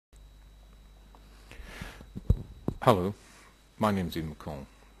Hello, my name is Ian McCall.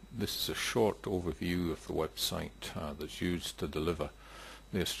 This is a short overview of the website that's used to deliver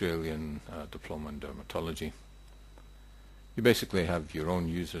the Australian Diploma in Dermatology. You basically have your own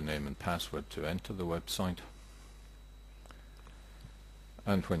username and password to enter the website,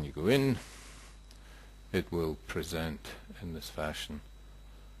 and when you go in it will present in this fashion.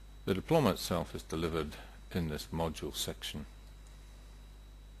 The diploma itself is delivered in this module section.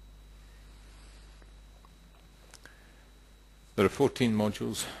 There are 14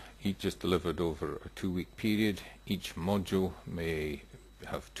 modules, each is delivered over a 2-week period. Each module may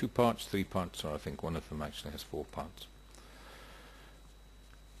have 2 parts, 3 parts, or I think one of them actually has 4 parts.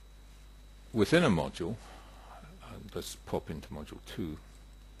 Within a module, let's pop into module 2,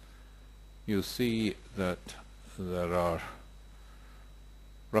 you'll see that there are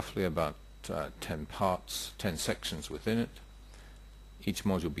roughly about 10 parts, 10 sections within it. Each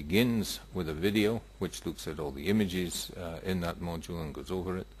module begins with a video which looks at all the images in that module and goes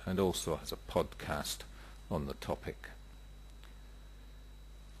over it, and also has a podcast on the topic.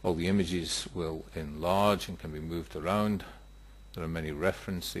 All the images will enlarge and can be moved around. There are many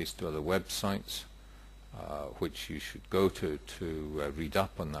references to other websites which you should go to read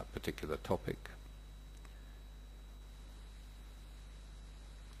up on that particular topic.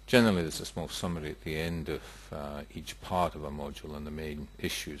 Generally, there's a small summary at the end of each part of a module and the main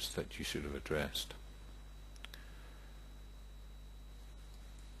issues that you should have addressed.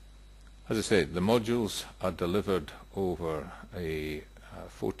 As I said, the modules are delivered over a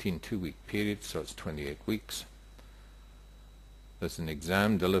 14 2-week period, so it's 28 weeks. There's an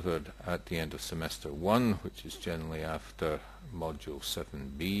exam delivered at the end of semester 1, which is generally after module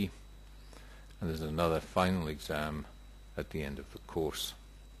 7b, and there's another final exam at the end of the course.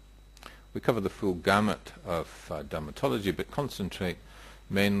 We cover the full gamut of dermatology, but concentrate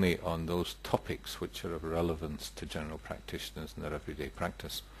mainly on those topics which are of relevance to general practitioners in their everyday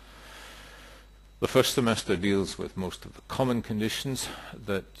practice. The first semester deals with most of the common conditions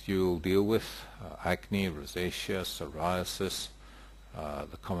that you'll deal with: acne, rosacea, psoriasis,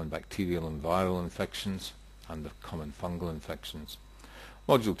 the common bacterial and viral infections, and the common fungal infections.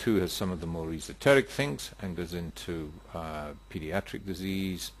 Module 2 has some of the more esoteric things and goes into pediatric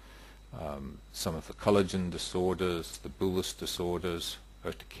disease, some of the collagen disorders, the bullous disorders,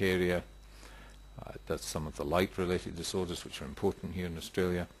 urticaria. That's some of the light-related disorders which are important here in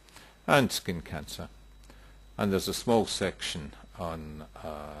Australia, and skin cancer. And there's a small section on,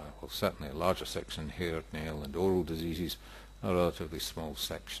 well, certainly a larger section, hair, nail and oral diseases, a relatively small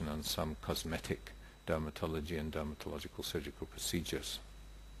section on some cosmetic dermatology and dermatological surgical procedures.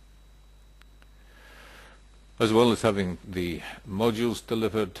 As well as having the modules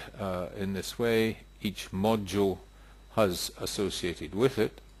delivered in this way, each module has associated with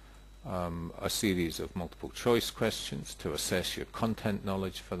it a series of multiple choice questions to assess your content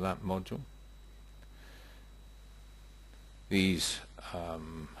knowledge for that module. These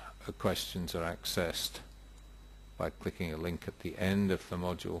questions are accessed by clicking a link at the end of the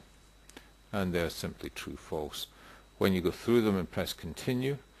module, and they're simply true/false. When you go through them and press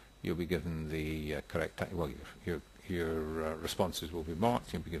continue, you'll be given the correct, well, your responses will be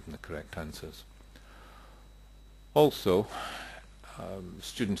marked, you'll be given the correct answers. Also,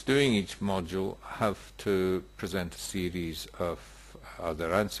 students doing each module have to present a series of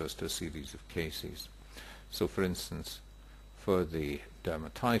their answers to a series of cases. So for instance, for the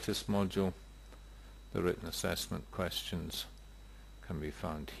dermatitis module, the written assessment questions can be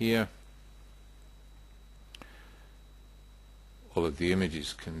found here. All of the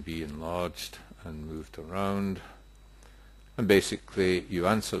images can be enlarged and moved around, and basically you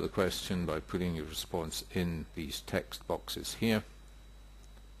answer the question by putting your response in these text boxes here.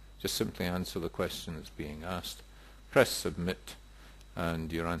 Just simply answer the question that's being asked, press submit,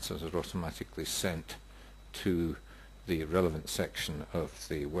 and your answers are automatically sent to the relevant section of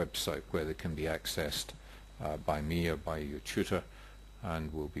the website where they can be accessed by me or by your tutor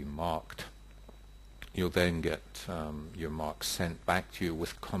and will be marked. You'll then get your marks sent back to you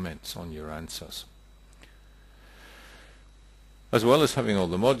with comments on your answers. As well as having all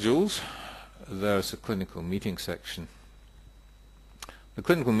the modules, there's a clinical meeting section. The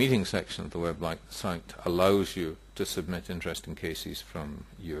clinical meeting section of the website allows you to submit interesting cases from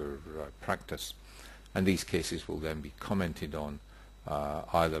your practice, and these cases will then be commented on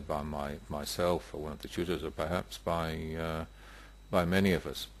either by myself or one of the tutors, or perhaps by many of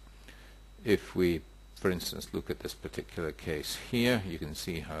us. If we, for instance, look at this particular case here, you can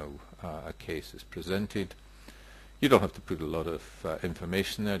see how a case is presented. You don't have to put a lot of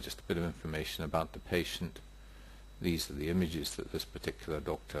information there, just a bit of information about the patient. These are the images that this particular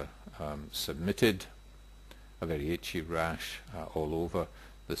doctor submitted, a very itchy rash all over.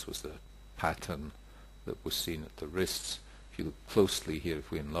 This was the pattern that was seen at the wrists. If you look closely here,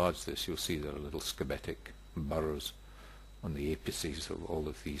 if we enlarge this, you'll see there are little scabetic burrows on the apices of all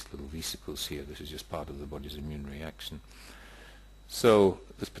of these little vesicles here. This is just part of the body's immune reaction. So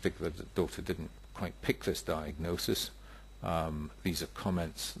this particular doctor didn't quite pick this diagnosis. These are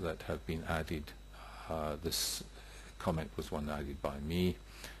comments that have been added. This comment was one added by me.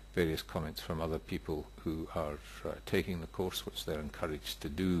 Various comments from other people who are taking the course, which they're encouraged to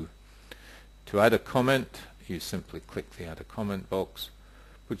do. To add a comment, you simply click the Add a Comment box,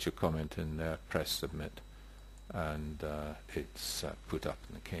 put your comment in there, press Submit, and it's put up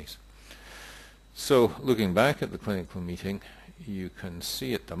in the case. So looking back at the clinical meeting, you can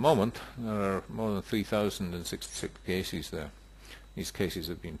see at the moment there are more than 3,066 cases there. These cases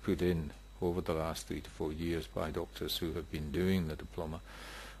have been put in over the last 3 to 4 years by doctors who have been doing the diploma,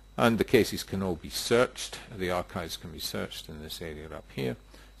 and the cases can all be searched. The archives can be searched in this area up here,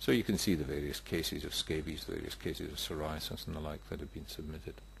 so you can see the various cases of scabies, the various cases of psoriasis and the like that have been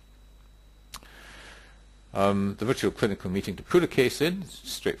submitted. The virtual clinical meeting, to put a case in, it's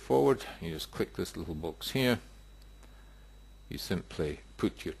straightforward. You just click this little box here. You simply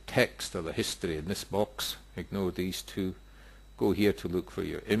put your text or the history in this box. Ignore these two. Go here to look for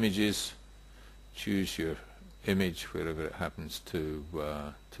your images. Choose your image wherever it happens to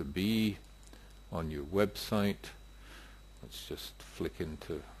be on your website. Let's just flick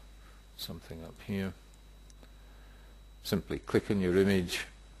into something up here. Simply click on your image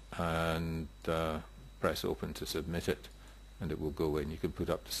and press Open to submit it, and it will go in. You can put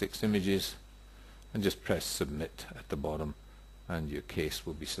up to 6 images and just press Submit at the bottom, and your case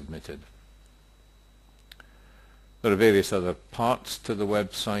will be submitted. There are various other parts to the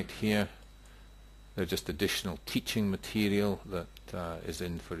website here. They're just additional teaching material that is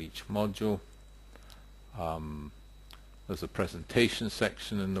in for each module. There's a presentation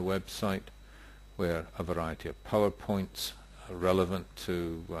section in the website where a variety of PowerPoints are relevant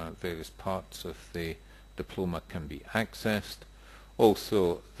to various parts of the diploma can be accessed.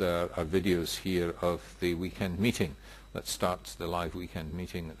 Also, there are videos here of the weekend meeting that starts, the live weekend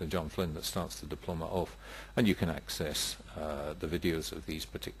meeting at the John Flynn that starts the diploma off, and you can access the videos of these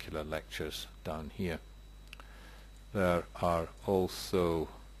particular lectures down here. There are also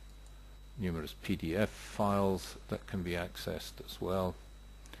numerous PDF files that can be accessed as well,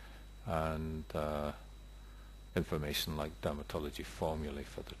 and information like dermatology formulae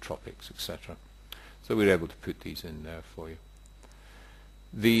for the tropics, etc. So we're able to put these in there for you.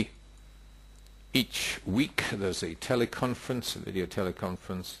 Each week there's a teleconference, a video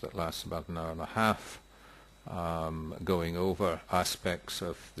teleconference that lasts about an hour and a half, going over aspects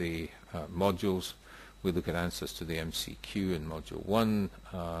of the modules. We look at answers to the MCQ in Module 1.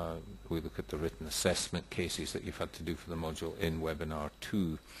 We look at the written assessment cases that you've had to do for the module in Webinar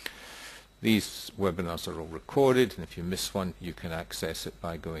 2. These webinars are all recorded, and if you miss one, you can access it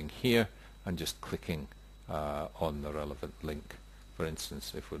by going here and just clicking on the relevant link. For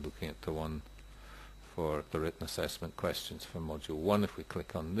instance, if we're looking at the one for the written assessment questions for Module 1, if we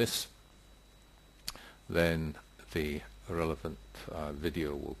click on this, then the relevant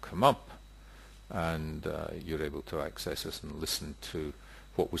video will come up, and you're able to access this and listen to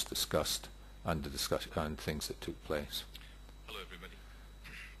what was discussed and the discussion and things that took place. Hello everybody.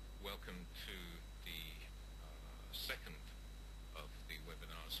 Welcome to the second of the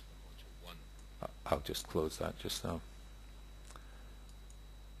webinars for Module 1. I'll just close that just now.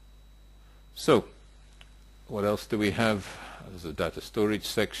 So, what else do we have? There's a data storage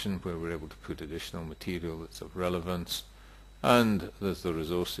section where we're able to put additional material that's of relevance, and there's the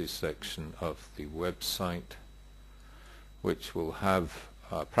resources section of the website, which will have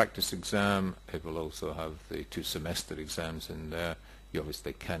a practice exam. It will also have the 2 semester exams in there. You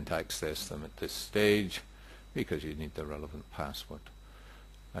obviously can't access them at this stage because you need the relevant password,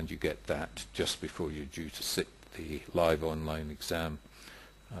 and you get that just before you're due to sit the live online exam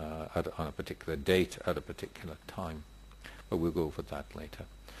on a particular date at a particular time, but we'll go over that later.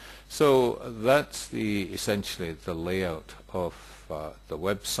 So that's essentially the layout of the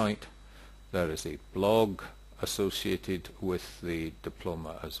website. There is a blog associated with the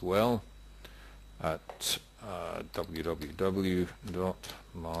diploma as well at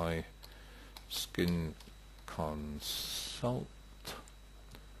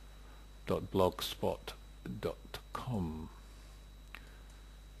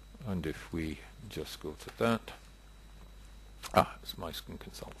And if we just go to that, it's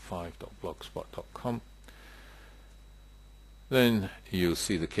myskinconsult5.blogspot.com, then you'll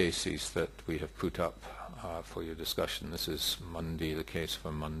see the cases that we have put up for your discussion. This is Monday, the case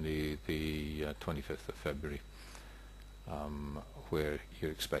for Monday, the 25th of February, where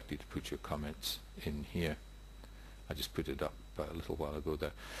you're expected to put your comments in here. I just put it up a little while ago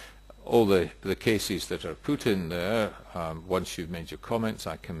there. All the cases that are put in there, once you've made your comments,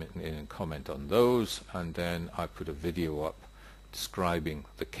 I come in and comment on those, and then I put a video up describing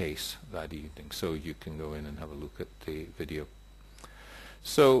the case that evening, so you can go in and have a look at the video.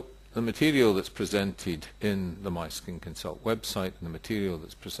 So the material that's presented in the My Skin Consult website and the material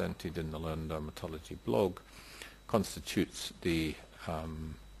that's presented in the Learn Dermatology blog constitutes the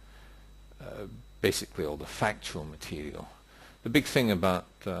basically all the factual material. The big thing about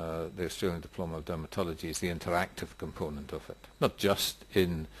the Australian Diploma of Dermatology is the interactive component of it, not just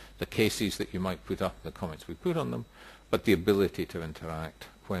in the cases that you might put up, the comments we put on them, but the ability to interact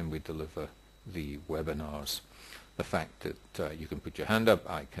when we deliver the webinars. The fact that you can put your hand up,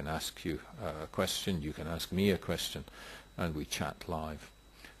 I can ask you a question, you can ask me a question, and we chat live.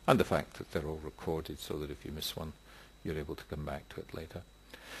 And the fact that they're all recorded so that if you miss one, you're able to come back to it later.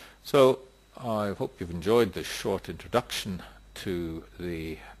 So I hope you've enjoyed this short introduction to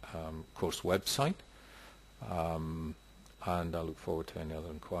the course website, and I look forward to any other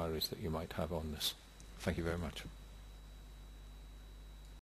inquiries that you might have on this. Thank you very much.